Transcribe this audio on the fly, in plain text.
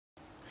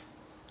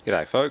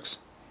G'day folks,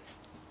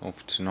 on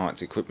for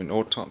tonight's equipment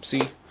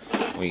autopsy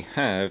we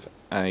have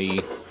a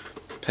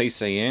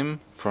PCM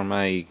from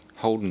a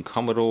Holden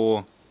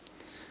Commodore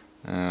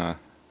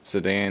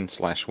sedan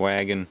slash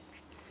wagon,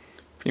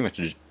 pretty much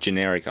a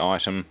generic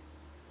item.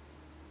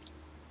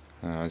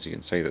 As you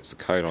can see, that's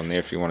the code on there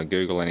if you want to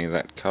Google any of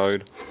that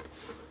code.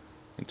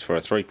 It's for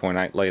a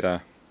 3.8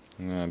 litre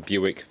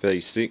Buick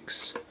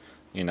V6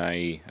 in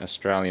a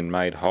Australian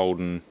made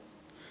Holden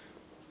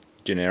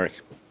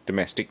generic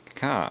domestic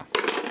car.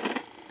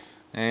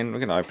 And we're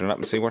going to open it up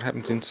and see what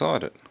happens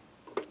inside it.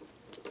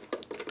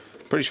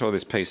 Pretty sure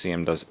this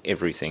PCM does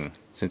everything,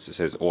 since it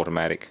says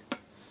automatic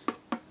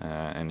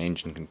and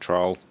engine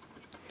control.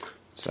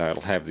 So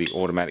it'll have the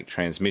automatic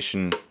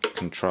transmission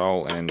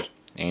control and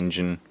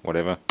engine,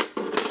 whatever.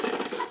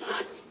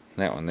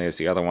 That one there's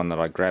the other one that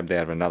I grabbed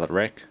out of another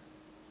wreck.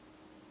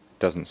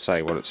 Doesn't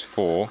say what it's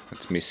for,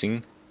 it's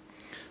missing.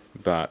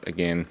 But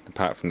again,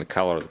 apart from the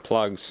colour of the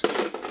plugs,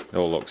 it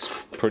all looks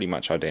pretty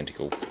much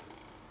identical.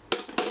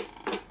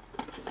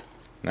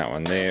 That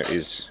one there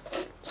is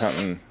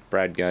something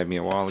Brad gave me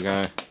a while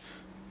ago.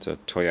 It's a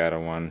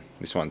Toyota one.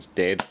 This one's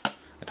dead.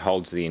 It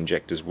holds the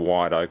injectors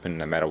wide open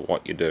no matter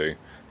what you do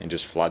and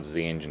just floods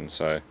the engine.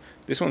 So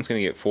this one's going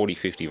to get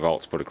 40-50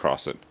 volts put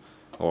across it,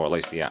 or at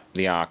least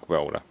the arc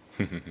welder.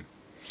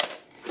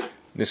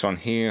 This one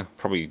here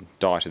probably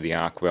die to the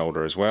arc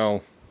welder as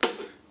well.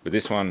 But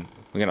this one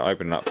we're going to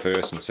open it up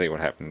first and see what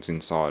happens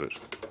inside it.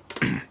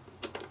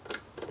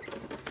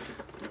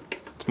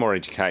 It's more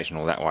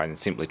educational that way than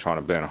simply trying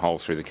to burn a hole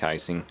through the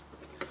casing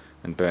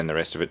and burn the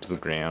rest of it to the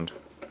ground.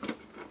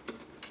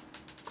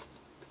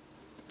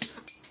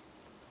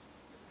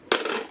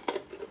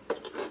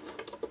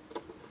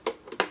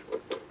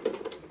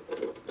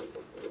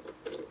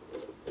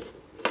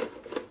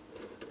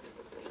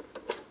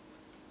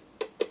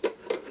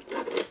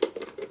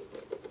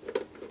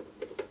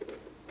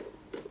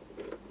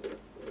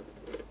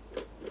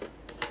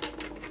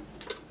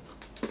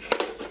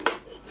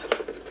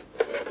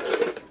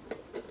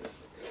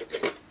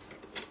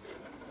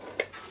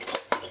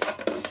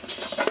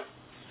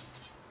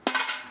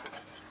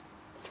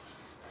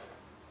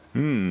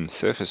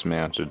 Surface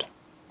mounted.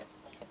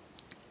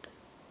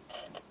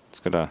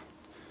 It's got a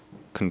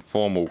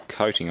conformal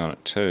coating on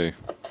it too.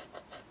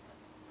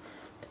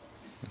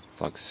 It's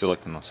like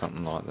silicone or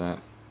something like that.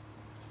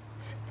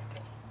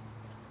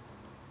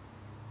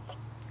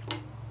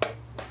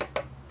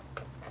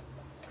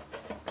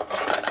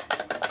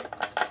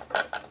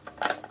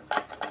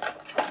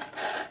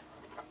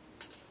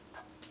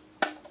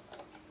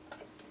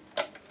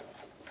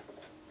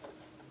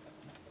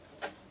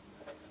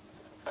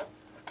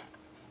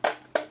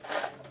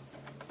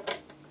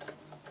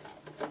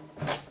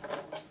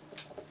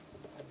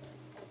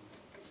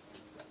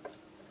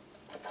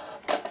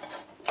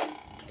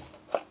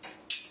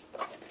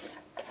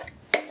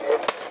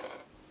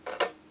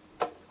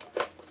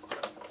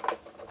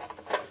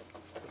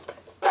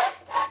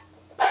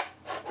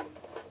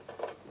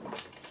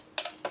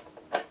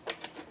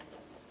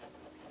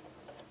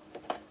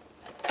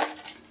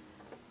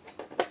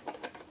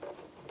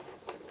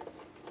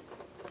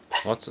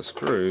 Lots of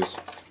screws.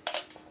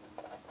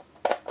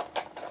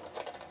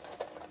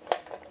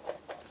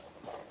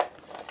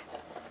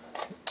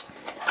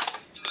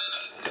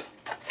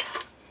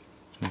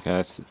 Okay,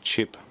 that's the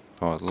chip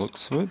by the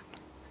looks of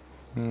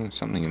it.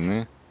 Something in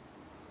there.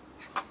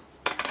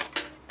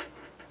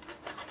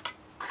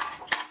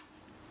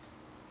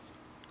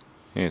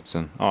 Yeah, it's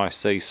an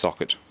IC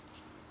socket.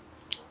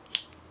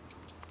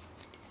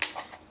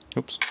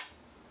 Oops.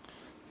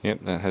 Yep,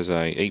 that has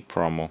a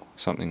EEPROM or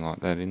something like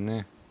that in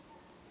there.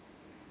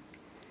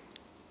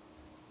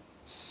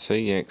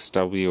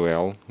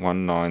 CXWL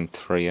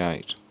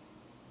 1938.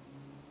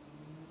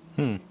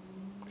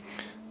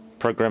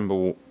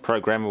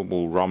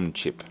 Programmable ROM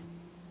chip.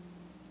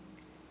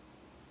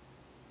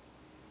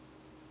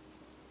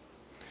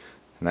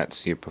 And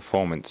that's your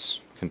performance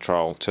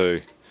control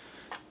too.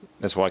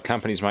 That's why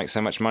companies make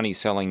so much money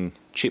selling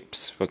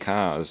chips for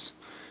cars.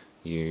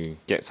 You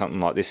get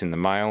something like this in the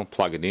mail,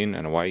 plug it in,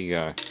 and away you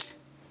go.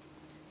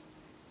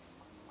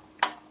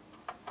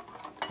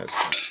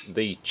 That's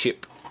the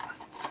chip.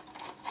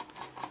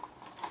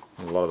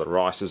 A lot of the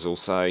rices will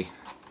say,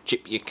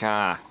 chip your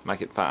car,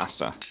 make it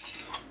faster.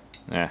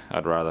 Yeah,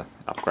 I'd rather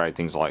upgrade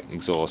things like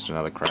exhaust and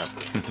other crap.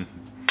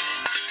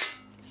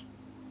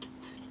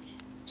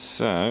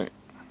 So,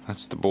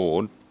 that's the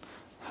board.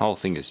 The whole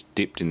thing is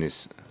dipped in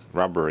this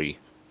rubbery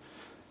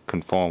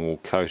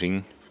conformal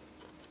coating.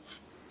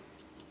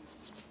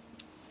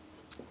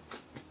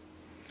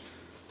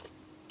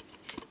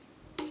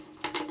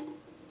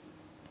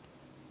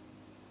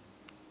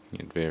 You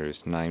get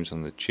various names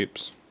on the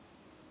chips.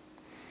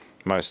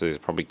 Most of these are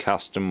probably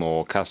custom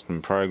or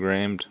custom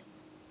programmed.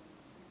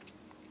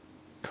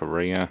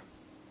 Korea.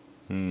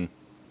 Yeah,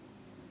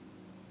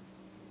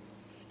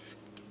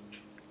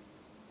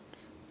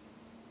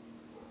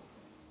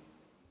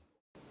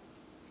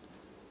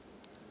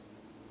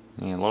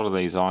 a lot of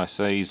these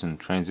ICs and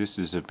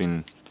transistors have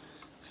been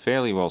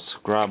fairly well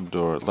scrubbed,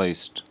 or at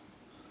least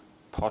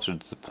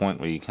potted to the point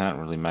where you can't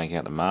really make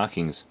out the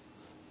markings.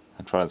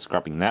 I tried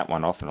scrubbing that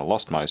one off and I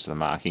lost most of the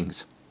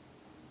markings.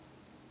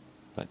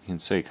 But you can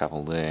see a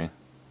couple there.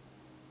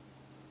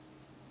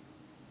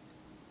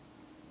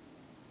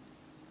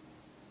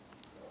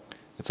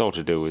 It's all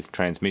to do with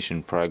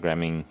transmission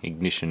programming,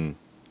 ignition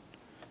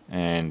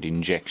and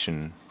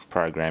injection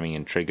programming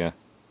and trigger,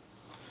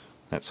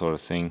 that sort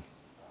of thing.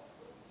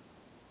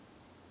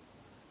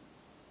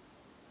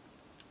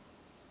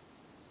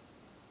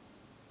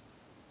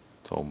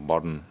 It's all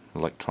modern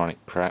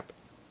electronic crap.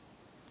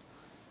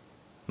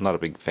 I'm not a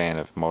big fan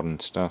of modern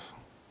stuff,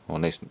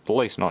 or at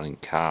least not in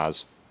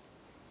cars.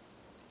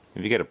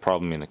 If you get a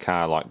problem in a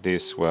car like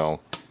this,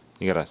 well,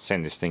 you got to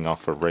send this thing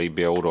off for a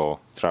rebuild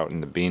or throw it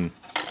in the bin.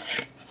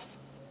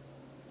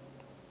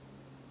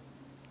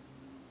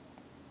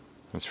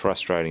 As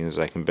frustrating as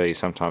they can be,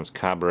 sometimes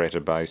carburetor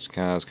based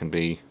cars can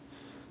be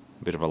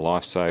a bit of a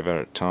lifesaver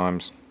at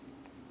times.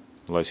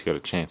 At least you got a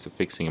chance of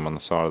fixing them on the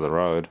side of the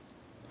road.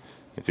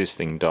 If this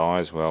thing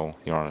dies, well,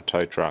 you're on a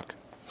tow truck.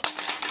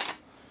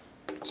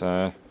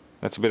 So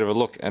that's a bit of a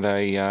look at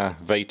a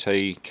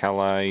VT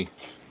Calais,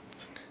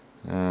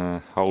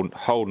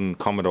 Holden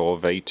Commodore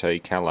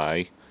VT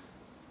Calais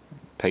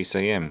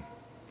PCM.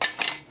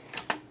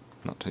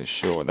 Not too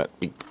sure what that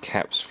big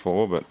cap's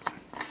for, but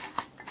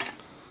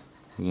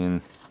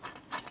again,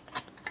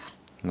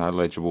 no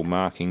legible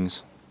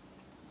markings.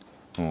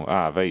 Or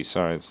RV,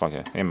 sorry, it's like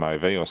a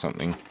MOV or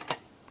something.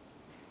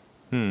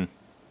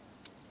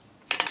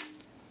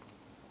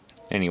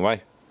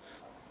 Anyway,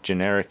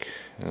 generic,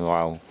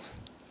 well,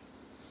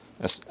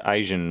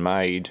 Asian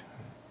made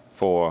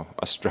for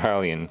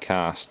Australian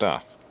car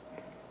stuff.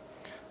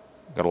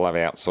 Gotta love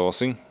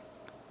outsourcing.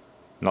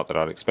 Not that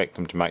I'd expect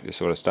them to make this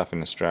sort of stuff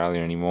in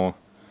Australia anymore.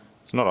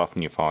 It's not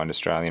often you find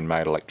Australian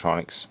made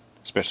electronics,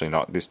 especially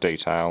not this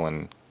detail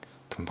and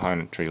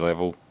componentry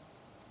level.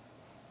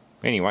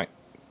 Anyway,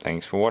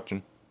 thanks for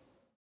watching.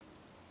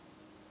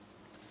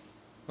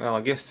 Well,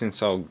 I guess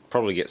since I'll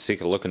probably get sick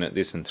of looking at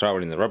this and throw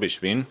it in the rubbish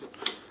bin,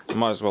 I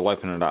might as well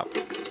open it up.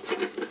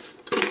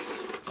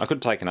 I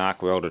could take an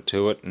arc welder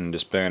to it and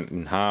just burn it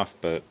in half,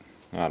 but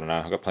I don't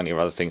know, I've got plenty of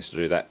other things to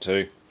do that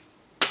too.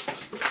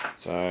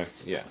 So,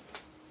 yeah.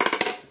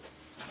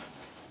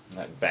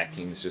 That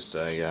backing's just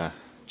a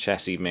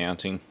chassis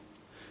mounting.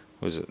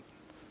 Was it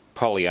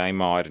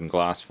polyamide and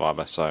glass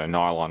fibre, so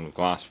nylon with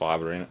glass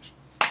fibre in it.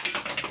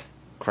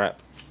 Crap.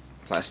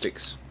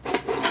 Plastics.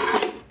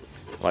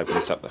 I'll open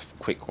this up the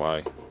quick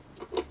way.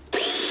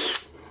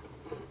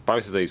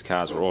 Both of these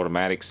cars are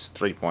automatics,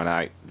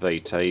 3.8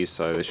 VTs,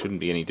 so there shouldn't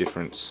be any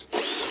difference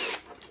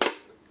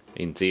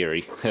in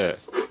theory.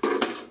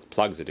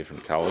 Plugs are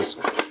different colours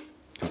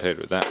compared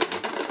with that.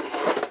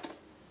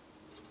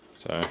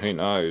 So who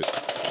knows?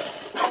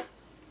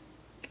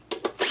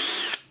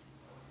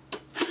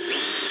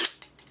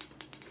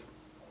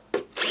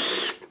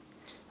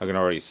 I can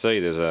already see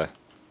there's a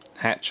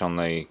hatch on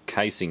the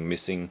casing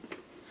missing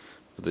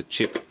for the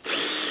chip.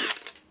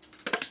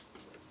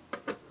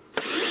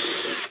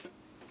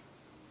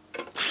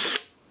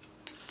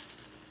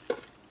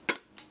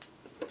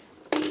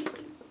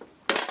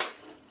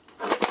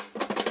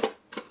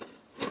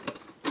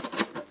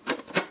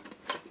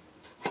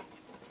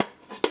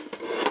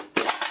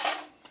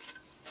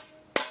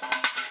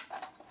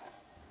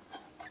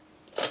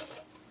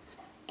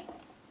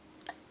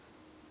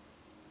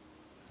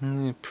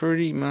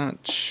 Pretty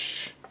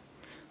much.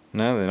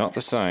 No, they're not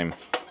the same.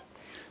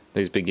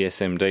 These big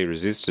SMD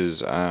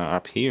resistors are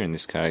up here in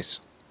this case.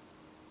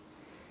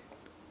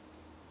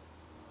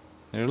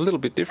 They're a little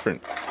bit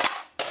different.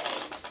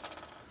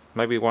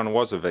 Maybe one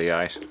was a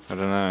V8, I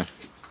don't know.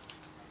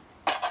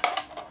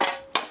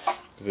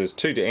 There's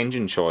two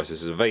engine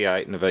choices, a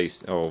V8 and a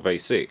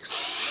V6.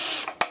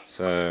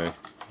 So,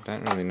 I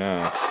don't really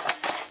know.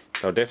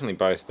 They're definitely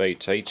both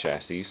VT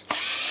chassis.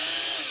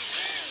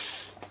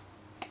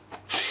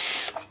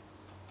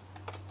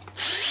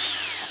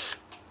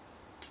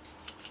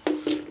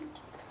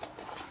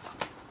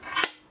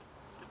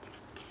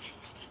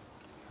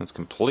 It's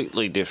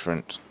completely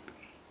different,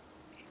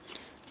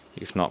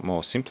 if not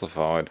more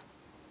simplified.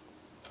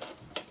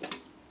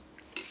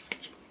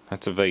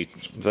 That's a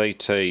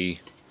VT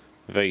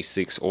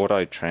V6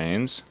 auto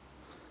trans.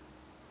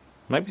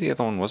 Maybe the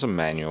other one was a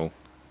manual,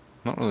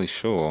 not really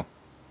sure.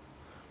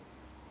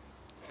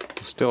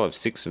 I still have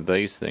 6 of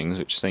these things,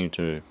 which seem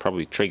to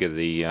probably trigger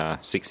the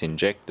 6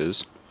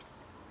 injectors.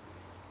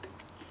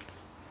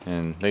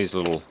 And these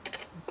little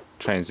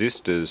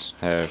transistors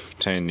have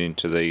turned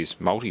into these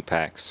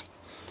multi-packs.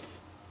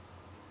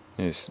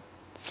 There's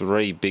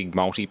 3 big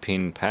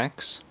multi-pin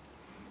packs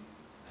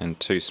and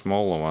 2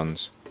 smaller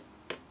ones.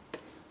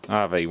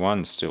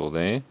 RV1's still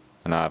there,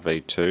 and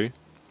RV2.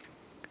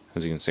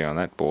 As you can see on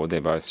that board,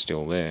 they're both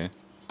still there.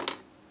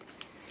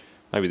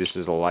 Maybe this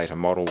is a later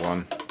model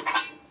one.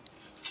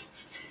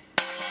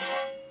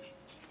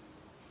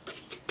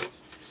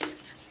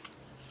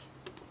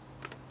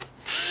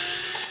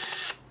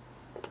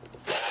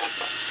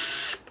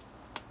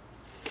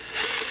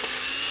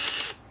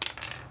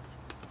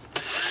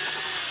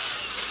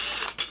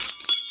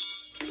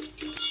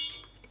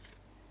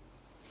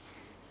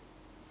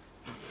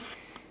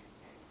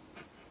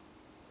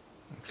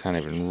 Can't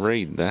even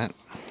read that.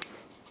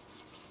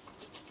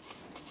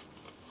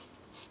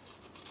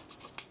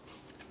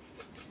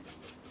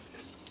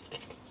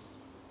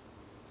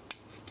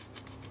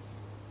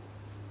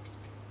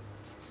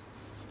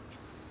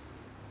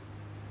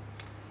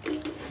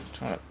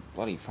 Trying to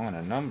bloody find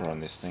a number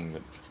on this thing,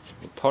 but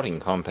the potting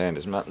compound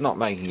is not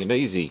making it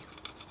easy.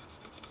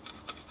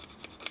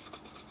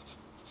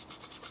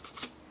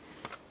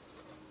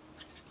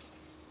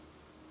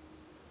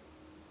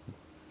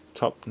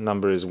 Top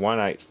number is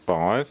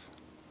 185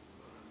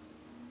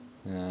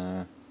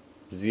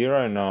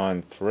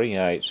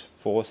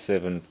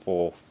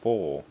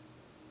 09384744.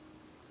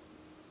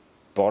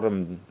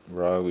 Bottom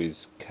row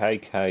is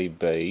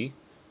KKB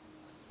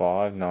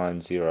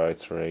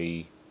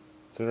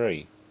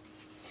 59033.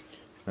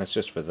 That's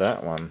just for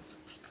that one.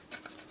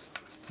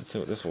 Let's see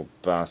what this little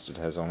bastard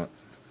has on it.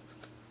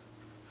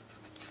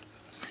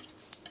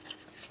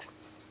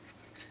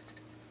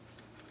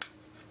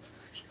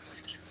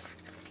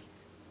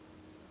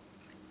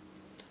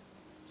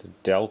 It's a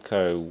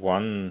Delco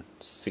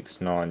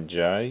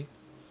 169J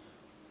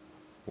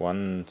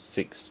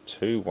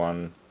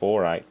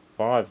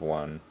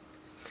 16214851.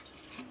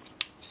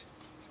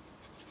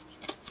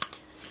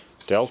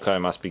 Delco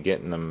must be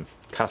getting them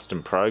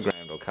custom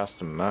programmed or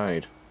custom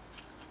made.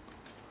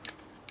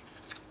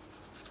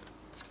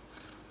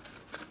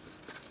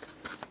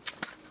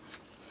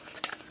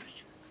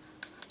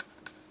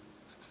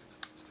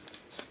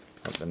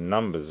 Got the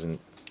numbers, and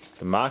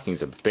the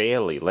markings are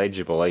barely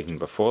legible even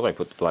before they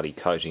put the bloody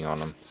coating on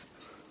them.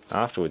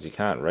 Afterwards you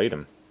can't read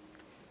them.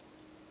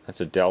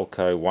 That's a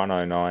Delco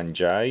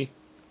 109J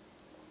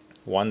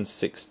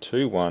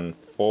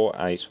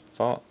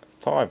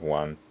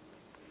 16214851.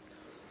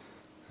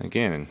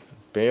 Again,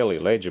 barely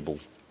legible.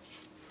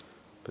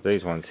 But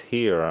these ones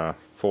here are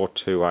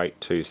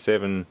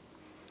 42827,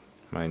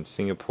 made in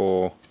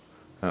Singapore.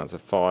 That's a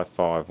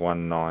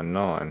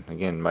 55199,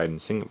 again made in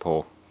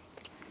Singapore.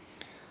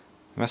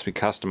 It must be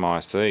custom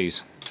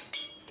ICs.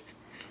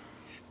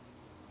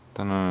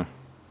 Don't know.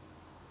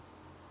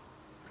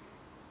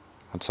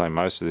 I'd say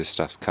most of this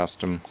stuff's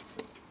custom.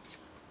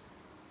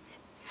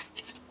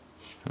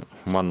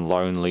 One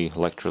lonely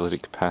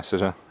electrolytic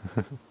capacitor.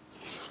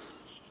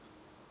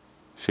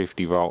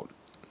 50 volt,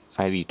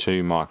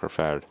 82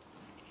 microfarad.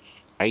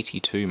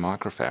 82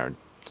 microfarad.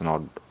 It's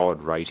an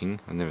odd rating.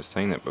 I've never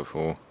seen that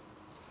before.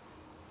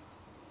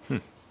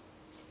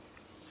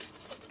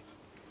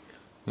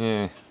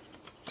 Yeah.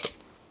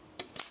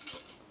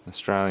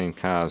 Australian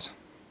cars.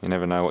 You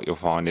never know what you'll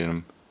find in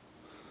them.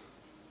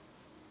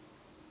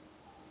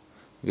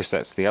 I guess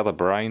that's the other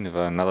brain of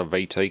another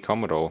VT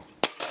Commodore.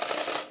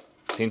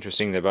 It's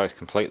interesting they're both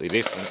completely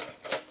different.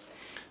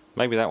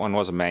 Maybe that one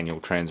was a manual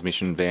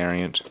transmission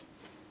variant.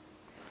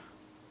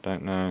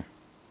 Don't know.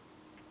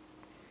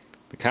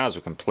 The cars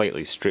were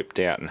completely stripped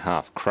out and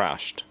half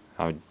crushed.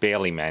 I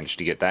barely managed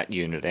to get that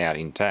unit out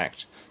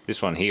intact.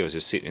 This one here was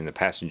just sitting in the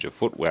passenger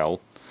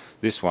footwell.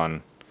 This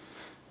one,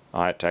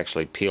 I had to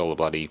actually peel the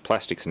bloody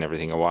plastics and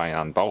everything away and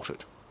unbolt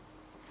it.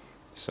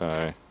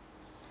 So,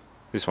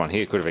 this one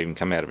here could have even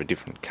come out of a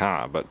different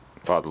car, but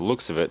by the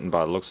looks of it and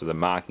by the looks of the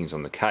markings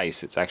on the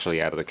case, it's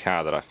actually out of the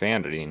car that I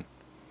found it in.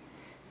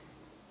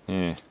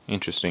 Yeah,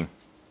 interesting.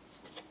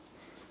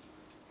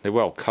 They're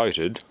well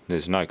coated,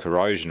 there's no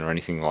corrosion or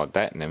anything like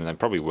that in them, and they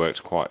probably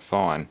worked quite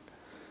fine.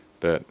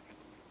 But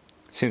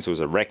since it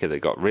was a wrecker that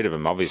got rid of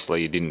them,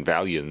 obviously you didn't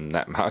value them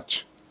that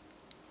much.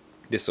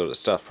 This sort of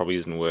stuff probably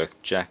isn't worth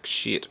jack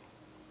shit.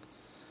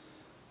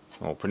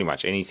 Or pretty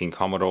much anything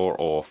Commodore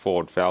or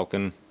Ford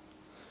Falcon.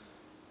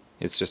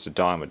 It's just a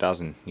dime a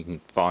dozen. You can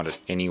find it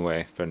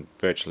anywhere for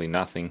virtually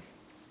nothing.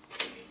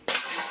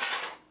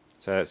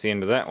 So that's the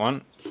end of that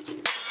one.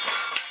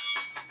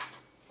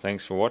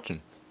 Thanks for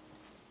watching.